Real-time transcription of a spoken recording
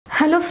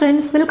Hello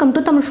friends, welcome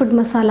to Tamil Food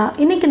Masala.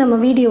 இன்னைக்கு நம்ம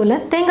வீடியோல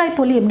தேங்காய்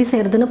போலி எப்படி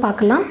செய்யறதுன்னு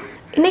பார்க்கலாம்.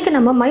 இன்னைக்கு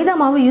நம்ம மைதா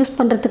மாவு யூஸ்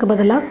பண்றதுக்கு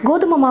பதிலா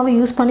கோதுமை மாவு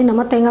யூஸ் பண்ணி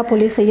நம்ம தேங்காய்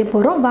போலி செய்ய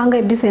போறோம். வாங்க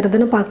எப்படி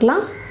செய்யறதுன்னு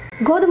பார்க்கலாம்.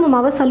 கோதுமை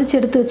மாவை சலிச்சு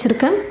எடுத்து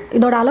வச்சிருக்கேன்.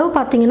 இதோட அளவு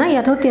பாத்தீங்கன்னா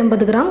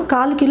 280 கிராம்,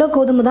 1/4 கிலோ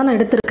கோதுமை தான் நான்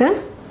எடுத்துர்க்கேன்.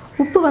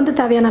 உப்பு வந்து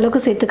தேவையான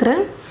அளவுக்கு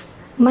சேர்த்துக்கிறேன்.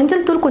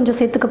 மஞ்சள் தூள் கொஞ்சம்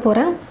சேர்த்துக்க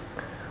போறேன்.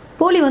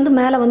 போலி வந்து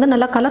மேலே வந்து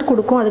நல்லா கலர்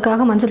கொடுக்கும்,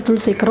 அதுக்காக மஞ்சள்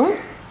தூள் சேர்க்கிறோம்.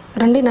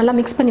 ரெண்டையும் நல்லா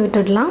மிக்ஸ் பண்ணி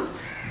விட்டுடலாம்.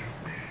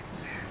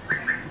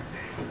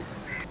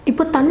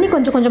 இப்போ தண்ணி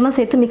கொஞ்சம் கொஞ்சமாக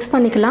சேர்த்து மிக்ஸ்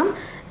பண்ணிக்கலாம்.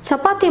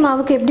 சப்பாத்தி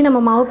மாவுக்கு எப்படி நம்ம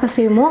மாவு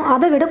பசையுமோ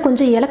அதை விட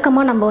கொஞ்சம்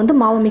இலக்கமாக நம்ம வந்து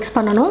மாவு மிக்ஸ்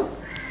பண்ணணும்.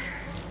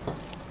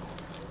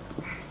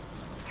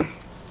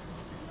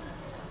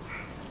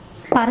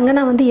 பாருங்கள்,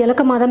 நான் வந்து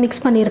இலக்கமாக தான்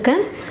மிக்ஸ்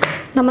பண்ணியிருக்கேன்.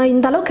 நம்ம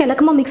இந்த அளவுக்கு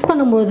இலக்கமாக மிக்ஸ்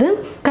பண்ணும்போது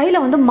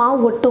கையில் வந்து மாவு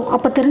ஒட்டும்,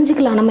 அப்போ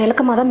தெரிஞ்சிக்கலாம் நம்ம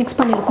இலக்கமாக தான் மிக்ஸ்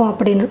பண்ணியிருக்கோம்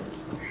அப்படின்னு.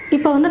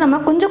 இப்போ வந்து நம்ம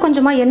கொஞ்சம்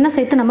கொஞ்சமாக எண்ணெய்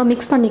சேர்த்து நம்ம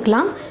மிக்ஸ்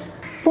பண்ணிக்கலாம்.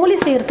 போலி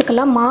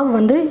செய்கிறதுக்கெல்லாம் மாவு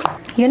வந்து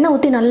எண்ணெய்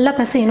ஊற்றி நல்லா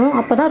பிசையணும்,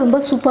 அப்போ தான் ரொம்ப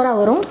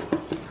சூப்பராக வரும்.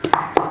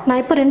 நான்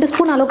இப்போ 2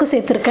 ஸ்பூன் அளவுக்கு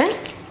சேர்த்துருக்கேன்.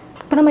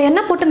 இப்போ நம்ம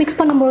எண்ணெய் போட்டு மிக்ஸ்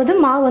பண்ணும்பொழுது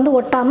மாவு வந்து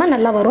ஒட்டாமல்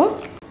நல்லா வரும்.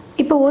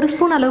 இப்போ 1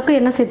 ஸ்பூன் அளவுக்கு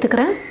எண்ணெய்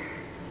சேர்த்துக்கிறேன்.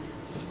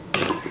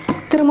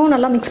 திரும்பவும்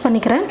நல்லா மிக்ஸ்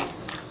பண்ணிக்கிறேன்.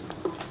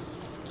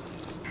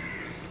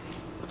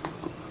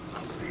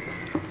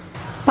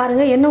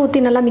 பாருங்கள், எண்ணெய்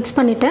ஊற்றி நல்லா மிக்ஸ்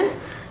பண்ணிட்டேன்.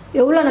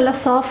 எவ்வளோ நல்லா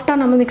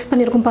சாஃப்டாக நம்ம மிக்ஸ்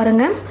பண்ணியிருக்கோம்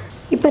பாருங்கள்.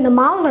 இப்போ இந்த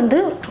மாவு வந்து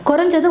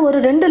குறைஞ்சது ஒரு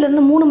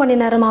 2லேருந்து 3 மணி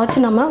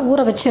நேரமாகச்சு நம்ம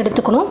ஊற வச்சு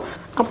எடுத்துக்கணும்.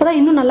 அப்போ தான்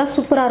இன்னும் நல்லா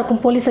சூப்பராக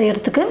இருக்கும் போலி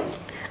செய்கிறதுக்கு.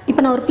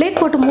 இப்போ நான் ஒரு பிளேட்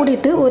போட்டு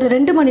மூடிட்டு ஒரு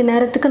 2 மணி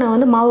நேரத்துக்கு நான்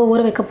வந்து மாவு ஊற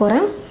வைக்க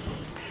போகிறேன்.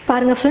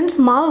 பாருங்கள் ஃப்ரெண்ட்ஸ்,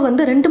 மாவு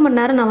வந்து 2 மணி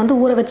நேரம் நான் வந்து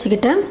ஊற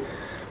வச்சுக்கிட்டேன்.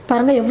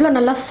 பாருங்கள் எவ்வளோ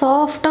நல்லா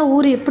சாஃப்டாக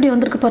ஊறி எப்படி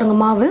வந்திருக்கு பாருங்கள்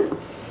மாவு.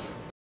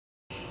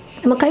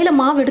 நம்ம கையில்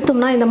மாவு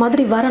எடுத்தோம்னா இந்த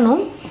மாதிரி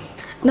வரணும்.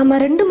 நம்ம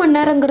 2 மணி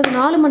நேரங்கிறது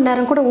 4 மணி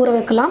நேரம் கூட ஊற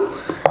வைக்கலாம்.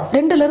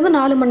 2லேருந்து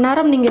 4 மணி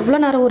நேரம் நீங்கள் எவ்வளோ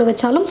நேரம் ஊற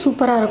வச்சாலும்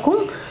சூப்பராக இருக்கும்.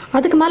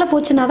 அதுக்கு மேலே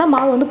போச்சுன்னா தான்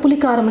மாவு வந்து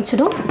புளிக்க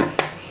ஆரம்பிச்சிடும்.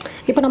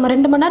 இப்போ நம்ம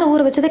 2 மணி நேரம்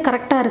ஊற வச்சதே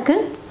கரெக்டாக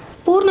இருக்குது.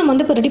 பூர்ணம்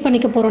வந்து இப்போ ரெடி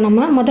பண்ணிக்க போகிறோம்.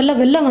 நம்ம முதல்ல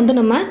வெல்லம் வந்து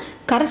நம்ம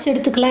கரைச்சி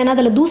எடுத்துக்கலாம், ஏன்னா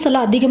அதில்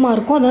தூசெல்லாம் அதிகமாக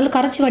இருக்கும். அதனால்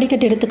கரைச்சி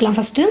வடிகட்டி எடுத்துக்கலாம்.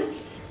 ஃபஸ்ட்டு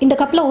இந்த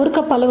கப்பில் 1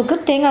 கப் அளவுக்கு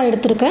தேங்காய்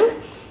எடுத்துருக்கேன்.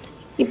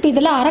 இப்போ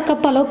இதில் 1/2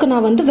 கப் அளவுக்கு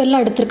நான் வந்து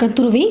வெல்லம் எடுத்துருக்கேன்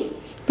துருவி.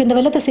 இப்போ இந்த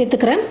வெல்லத்தை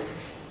சேர்த்துக்கிறேன்.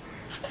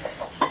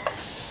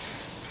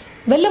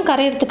 வெல்லம்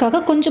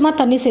கரையிறதுக்காக கொஞ்சமாக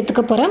தண்ணி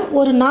சேர்த்துக்க போகிறேன்.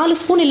 ஒரு 4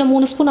 ஸ்பூன் இல்லை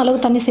 3 ஸ்பூன்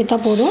அளவு தண்ணி சேர்த்தா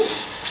போதும்.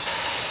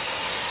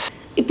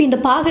 இப்போ இந்த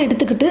பாகை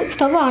எடுத்துக்கிட்டு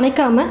ஸ்டவ்வை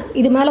அணைக்காமல்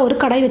இது மேலே ஒரு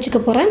கடாய்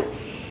வச்சுக்க போகிறேன்.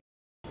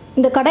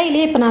 இந்த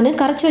கடாயிலே இப்போ நான்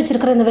கரைச்சி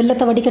வச்சுருக்கிற இந்த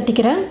வெல்லத்தை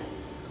வடிகட்டிக்கிறேன்.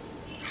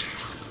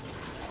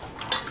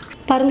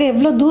 பாருங்கள்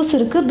எவ்வளோ தூசு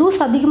இருக்குது. தூசு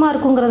அதிகமாக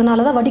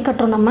இருக்குங்கிறதுனால தான்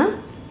வடிகட்டுறோம் நம்ம.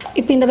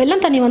 இப்போ இந்த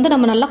வெல்லம் தண்ணி வந்து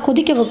நம்ம நல்லா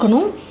கொதிக்க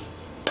வைக்கணும்.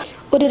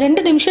 ஒரு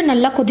 2 நிமிஷம்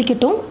நல்லா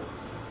கொதிக்கட்டும்.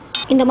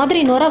 இந்த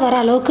மாதிரி நுர வர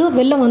அளவுக்கு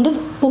வெல்லம் வந்து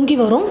பொங்கி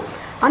வரும்.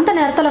 அந்த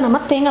நேரத்தில்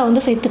நம்ம தேங்காய்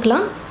வந்து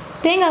சேர்த்துக்கலாம்.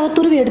 தேங்காவை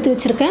துருவி எடுத்து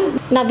வச்சுருக்கேன்.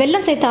 நான்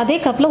வெல்லம் சேர்த்த அதே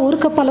கப்பில்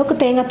 1 கப் அளவுக்கு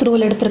தேங்காய்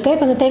துருவல் எடுத்துருக்கேன்.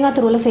 இப்போ இந்த தேங்காய்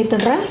துருவலை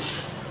சேர்த்துடுறேன்.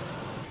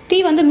 தீ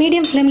வந்து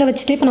மீடியம் ஃப்ளேமில்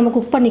வச்சுட்டு இப்போ நம்ம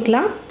குக்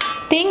பண்ணிக்கலாம்.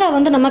 தேங்காய்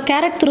வந்து நம்ம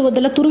கேரட்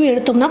துருவதில் துருவி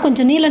எடுத்தோம்னா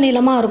கொஞ்சம்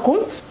நீளமாக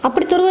இருக்கும்.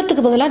 அப்படி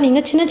துருவறதுக்கு பதிலாக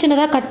நீங்கள் சின்ன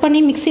சின்னதாக கட் பண்ணி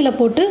மிக்சியில்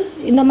போட்டு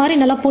இந்த மாதிரி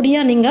நல்லா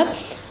பொடியாக நீங்கள்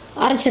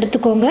அரைச்சி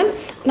எடுத்துக்கோங்க.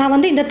 நான்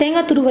வந்து இந்த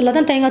தேங்காய் துருவலில்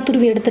தான் தேங்காய்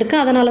துருவி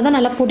எடுத்திருக்கேன், அதனால தான்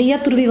நல்லா பொடியாக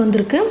துருவி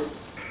வந்திருக்கு.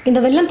 இந்த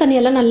வெல்லம்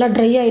தண்ணியெல்லாம் நல்லா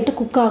ட்ரை ஆகிட்டு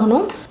குக்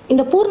ஆகணும்.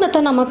 இந்த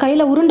பூர்ணத்தை நம்ம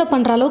கையில் உருண்டை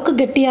பண்ணுற அளவுக்கு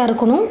கெட்டியாக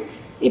இருக்கணும்.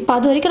 இப்போ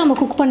அது வரைக்கும் நம்ம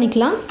குக்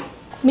பண்ணிக்கலாம்.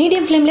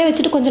 மீடியம் ஃப்ளேம்லேயே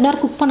வச்சுட்டு கொஞ்சம்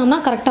நேரம் குக் பண்ணோம்னா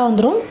கரெக்டாக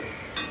வந்துடும்.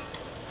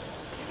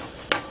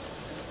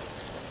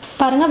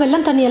 பாருங்கள்,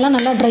 வெல்லம் தண்ணியெல்லாம்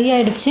நல்லா ட்ரை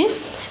ஆகிடுச்சு.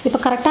 இப்போ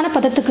கரெக்டான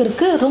பதத்துக்கு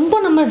இருக்குது. ரொம்ப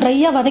நம்ம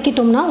ட்ரையாக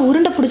வதக்கிட்டோம்னா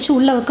உருண்டை பிடிச்சி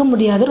உள்ளே வைக்க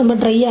முடியாது, ரொம்ப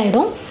ட்ரை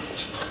ஆகிடும்.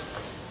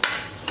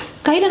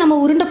 கையில் நம்ம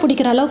உருண்டை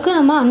பிடிக்கிற அளவுக்கு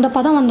நம்ம அந்த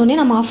பதம் வந்தோடனே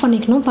நம்ம ஆஃப்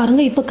பண்ணிக்கணும்.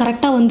 பாருங்கள், இப்போ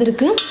கரெக்டாக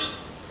வந்திருக்கு.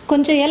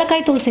 கொஞ்சம்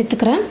ஏலக்காய் தூள்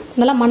சேர்த்துக்கிறேன்,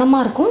 நல்லா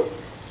மணமாக இருக்கும்.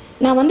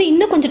 நான் வந்து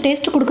இன்னும் கொஞ்சம்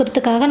டேஸ்ட்டு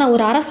கொடுக்கறதுக்காக நான்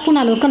ஒரு 1/2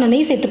 ஸ்பூன் அளவுக்கு நான்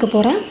நெய் சேர்த்துக்க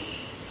போகிறேன்.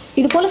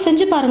 இது போல்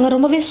செஞ்சு பாருங்கள்,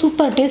 ரொம்பவே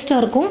சூப்பர்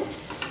டேஸ்ட்டாக இருக்கும்.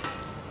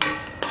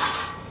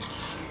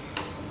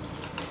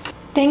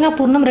 தேங்காய்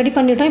பூர்ணம் ரெடி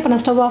பண்ணிட்டோம். இப்போ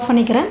நான் ஸ்டவ் ஆஃப்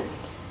பண்ணிக்கிறேன்.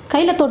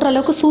 கையில் தொடுற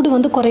அளவுக்கு சூடு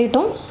வந்து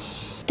குறையட்டும்.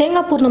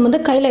 தேங்காய் பூர்ணம் வந்து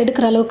கையில்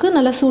எடுக்கிற அளவுக்கு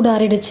நல்லா சூடு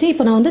ஆறிடுச்சு.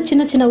 இப்போ நான் வந்து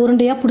சின்ன சின்ன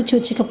உருண்டையாக பிடிச்சி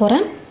வச்சுக்க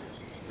போகிறேன்.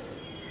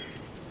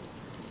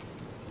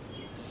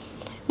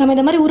 நம்ம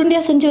இந்த மாதிரி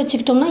உருண்டையாக செஞ்சு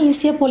வச்சுக்கிட்டோம்னா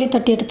ஈஸியாக போலி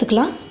தட்டி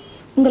எடுத்துக்கலாம்.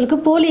 உங்களுக்கு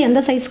போலி எந்த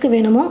சைஸ்க்கு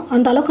வேணுமோ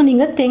அந்த அளவுக்கு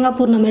நீங்கள் தேங்காய்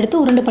பூர்ணம்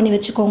எடுத்து உருண்டை பண்ணி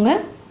வச்சுக்கோங்க.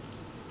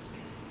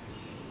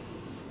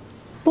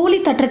 போலி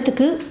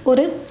தட்டுறதுக்கு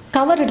ஒரு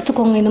கவர்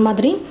எடுத்துக்கோங்க இந்த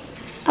மாதிரி.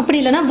 அப்படி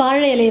இல்லைனா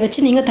வாழை இலையை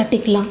வச்சு நீங்கள்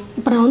தட்டிக்கலாம்.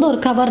 இப்போ நான் வந்து ஒரு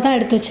கவர் தான்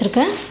எடுத்து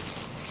வச்சுருக்கேன்,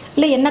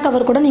 இல்லை எண்ணெய்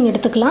கவர் கூட நீங்கள்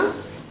எடுத்துக்கலாம்.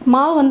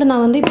 மாவு வந்து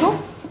நான் வந்து இப்போது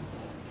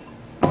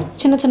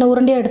சின்ன சின்ன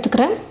உருண்டையாக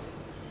எடுத்துக்கிறேன்.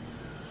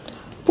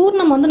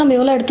 பூர்ணம் வந்து நம்ம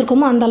எவ்வளோ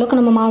எடுத்துருக்கோமோ அந்த அளவுக்கு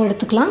நம்ம மாவு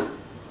எடுத்துக்கலாம்.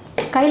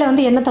 கையில்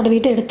வந்து எண்ணெய்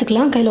தடவிட்டு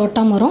எடுத்துக்கலாம், கையில்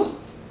ஒட்டாமல் வரும்.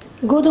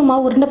 கோதுமை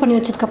மாவு உருண்டை பண்ணி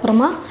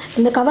வச்சதுக்கப்புறமா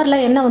இந்த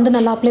கவரில் எண்ணெய் வந்து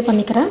நல்லா அப்ளை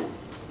பண்ணிக்கிறேன்.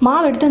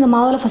 மாவு எடுத்து இந்த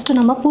மாவில் ஃபஸ்ட்டு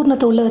நம்ம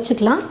பூர்ணத்தை உள்ளே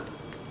வச்சுக்கலாம்.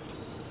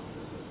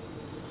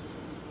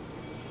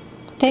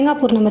 தேங்காய்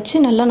பூர்ணம் வச்சு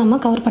நல்லா நம்ம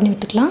கவர் பண்ணி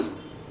விட்டுக்கலாம்.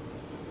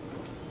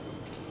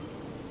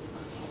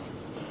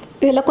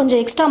 இதில்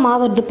கொஞ்சம் எக்ஸ்ட்ரா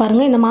மாவு வருது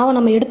பாருங்கள். இந்த மாவை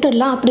நம்ம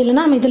எடுத்துடலாம், அப்படி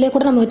இல்லைனா நம்ம இதிலே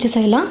கூட நம்ம வச்சு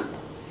செய்யலாம்.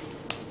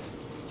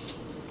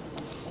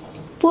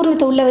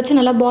 பூரணத்தை உள்ளே வச்சு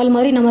நல்லா பால்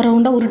மாதிரி நம்ம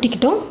ரவுண்டாக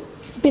உருட்டிக்கிட்டோம்.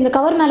 இப்போ இந்த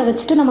கவர் மேலே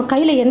வச்சுட்டு நம்ம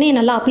கையில் எண்ணெயை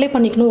நல்லா அப்ளை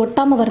பண்ணிக்கணும்,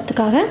 ஒட்டாமல்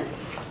வரத்துக்காக.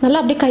 நல்லா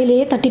அப்படியே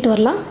கையிலேயே தட்டிட்டு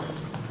வரலாம்.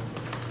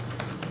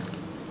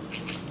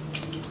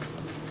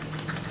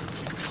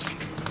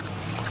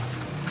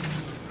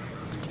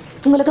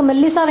 உங்களுக்கு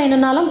மெல்லிசாக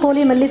வேணும்னாலும்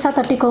போலியை மெல்லிசாக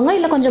தட்டிக்கோங்க,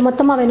 இல்லை கொஞ்சம்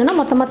மொத்தமாக வேணும்னா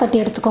மொத்தமாக தட்டி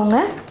எடுத்துக்கோங்க.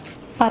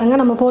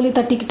 பாருங்கள், நம்ம போலி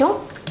தட்டிக்கிட்டோம்.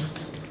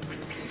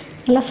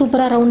 நல்லா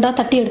சூப்பராக ரவுண்டாக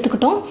தட்டி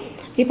எடுத்துக்கிட்டோம்.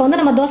 இப்போ வந்து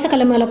நம்ம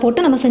தோசைக்கல்லை மேலே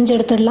போட்டு நம்ம செஞ்சு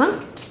எடுத்துடலாம்.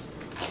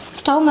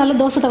 ஸ்டவ் மேலே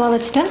தோசை தவா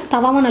வச்சுட்டேன்.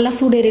 தவாவும் நல்லா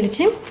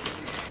சூடேறிடுச்சு.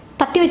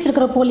 தட்டி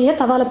வச்சுருக்கிற போலியை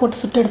தவாவில் போட்டு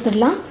சுட்டு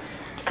எடுத்துடலாம்.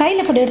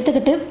 கையில் இப்படி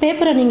எடுத்துக்கிட்டு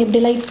பேப்பரை நீங்கள்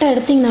இப்படி லைட்டாக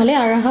எடுத்திங்கனாலே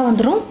அழகாக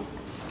வந்துடும்.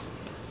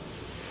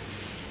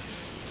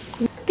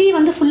 தீ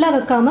வந்து ஃபுல்லாக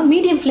வைக்காமல்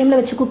மீடியம் ஃப்ளேமில்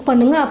வச்சு குக்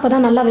பண்ணுங்கள், அப்போ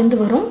தான் நல்லா வெந்து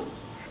வரும்.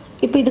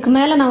 இப்போ இதுக்கு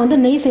மேலே நான் வந்து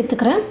நெய்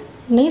சேர்த்துக்கிறேன்.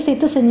 நெய்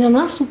சேர்த்து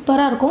செஞ்சோம்னா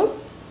சூப்பராக இருக்கும்.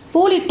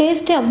 போலி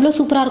டேஸ்ட்டே அவ்வளோ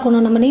சூப்பராக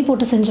இருக்கணும் நம்ம நெய்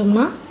போட்டு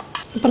செஞ்சோம்னா.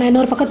 இப்போ நான்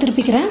இன்னொரு பக்கம்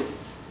திருப்பிக்கிறேன்.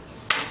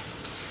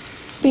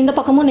 இப்போ இந்த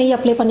பக்கமும் நெய்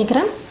அப்ளை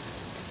பண்ணிக்கிறேன்.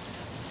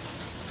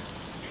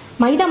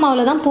 மைதா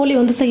மாவில் தான் போலி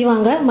வந்து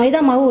செய்வாங்க. மைதா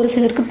மாவு ஒரு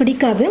சிலருக்கு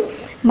பிடிக்காது.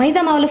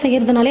 மைதா மாவில்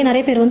செய்கிறதுனாலே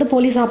நிறைய பேர் வந்து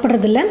போலி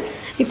சாப்பிட்றதில்ல.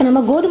 இப்போ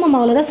நம்ம கோதுமை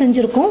மாவில் தான்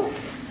செஞ்சுருக்கோம்.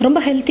 ரொம்ப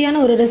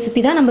ஹெல்த்தியான ஒரு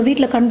ரெசிபி தான். நம்ம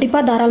வீட்டில்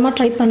கண்டிப்பாக தாராளமாக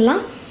ட்ரை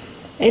பண்ணலாம்.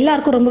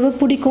 எல்லாருக்கும் ரொம்பவே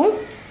பிடிக்கும்.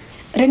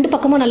 2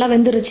 பக்கமும் நல்லா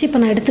வெந்துருச்சு. இப்போ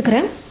நான்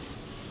எடுத்துக்கிறேன்.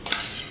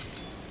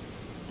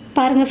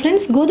 பாருங்கள்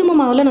ஃப்ரெண்ட்ஸ், கோதுமை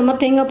மாவில் நம்ம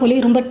தேங்காய் போலி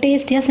ரொம்ப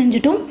டேஸ்டியாக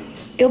செஞ்சுட்டோம்.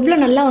 எவ்வளோ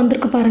நல்லா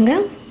வந்திருக்கு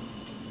பாருங்கள்.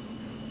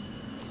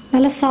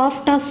 நல்லா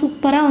சாஃப்டாக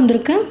சூப்பராக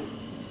வந்திருக்கு.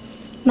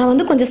 நான்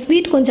வந்து கொஞ்சம்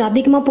ஸ்வீட் கொஞ்சம்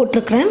அதிகமாக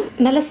போட்டிருக்கிறேன்.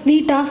 நல்லா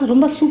ஸ்வீட்டாக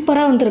ரொம்ப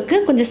சூப்பராக வந்திருக்கு.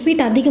 கொஞ்சம்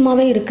ஸ்வீட்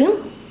அதிகமாகவே இருக்குது.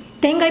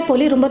 தேங்காய்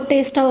போலி ரொம்ப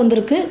டேஸ்ட்டாக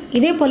வந்திருக்கு.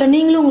 இதே போல்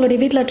நீங்களும் உங்களுடைய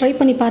வீட்டில் ட்ரை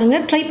பண்ணி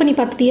பாருங்கள். ட்ரை பண்ணி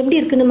பார்த்துட்டு எப்படி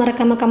இருக்குன்னு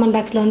மறக்காமல் கமெண்ட்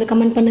பாக்ஸில் வந்து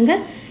கமெண்ட்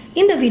பண்ணுங்கள்.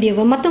 இந்த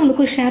வீடியோவை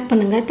மற்றவங்களுக்கும் ஷேர்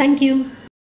பண்ணுங்கள். தேங்க்யூ.